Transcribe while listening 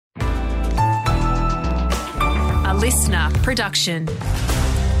listener production.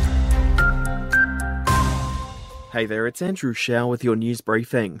 Hey there, it's Andrew Shaw with your news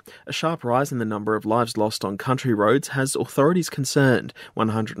briefing. A sharp rise in the number of lives lost on country roads has authorities concerned.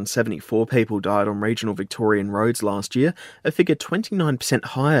 174 people died on regional Victorian roads last year, a figure 29%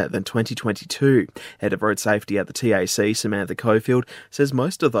 higher than 2022. Head of Road Safety at the TAC, Samantha Cofield, says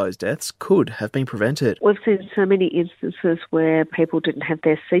most of those deaths could have been prevented. We've seen so many instances where people didn't have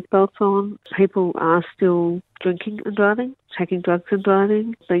their seatbelts on. People are still drinking and driving, taking drugs and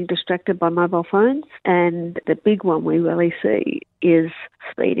driving, being distracted by mobile phones, and the big one we really see is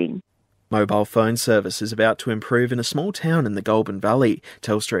speeding. Mobile phone service is about to improve in a small town in the Goulburn Valley.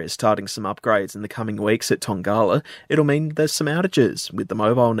 Telstra is starting some upgrades in the coming weeks at Tongala. It'll mean there's some outages, with the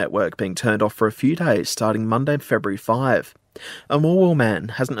mobile network being turned off for a few days starting Monday, February 5. A Morwell man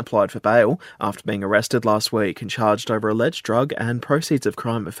hasn't applied for bail after being arrested last week and charged over alleged drug and proceeds of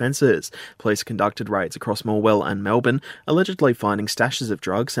crime offences. Police conducted raids across Morwell and Melbourne, allegedly finding stashes of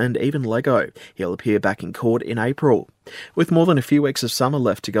drugs and even Lego. He'll appear back in court in April. With more than a few weeks of summer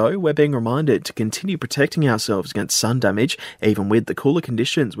left to go, we're being reminded to continue protecting ourselves against sun damage, even with the cooler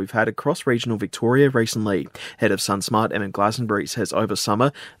conditions we've had across regional Victoria recently. Head of SunSmart, Emma Glastonbury, says over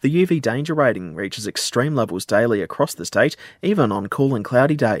summer, the UV danger rating reaches extreme levels daily across the state, even on cool and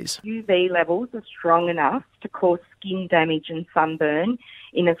cloudy days. UV levels are strong enough to cause skin damage and sunburn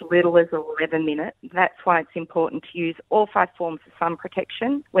in as little as 11 minutes. That's why it's important to use all 5 forms of sun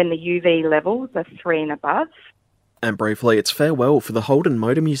protection when the UV levels are 3 and above. And briefly, it's farewell for the Holden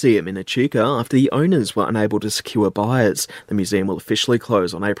Motor Museum in Echuca after the owners were unable to secure buyers. The museum will officially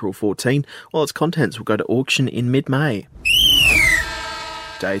close on April 14, while its contents will go to auction in mid-May.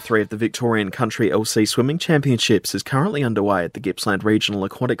 Day 3 of the Victorian Country LC Swimming Championships is currently underway at the Gippsland Regional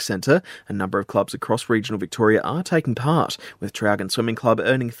Aquatic Centre. A number of clubs across regional Victoria are taking part, with Traralgon Swimming Club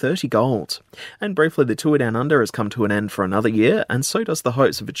earning 30 golds. And briefly, the Tour Down Under has come to an end for another year, and so does the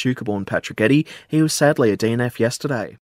host of Echuca-born Patrick Eddy. He was sadly a DNF yesterday.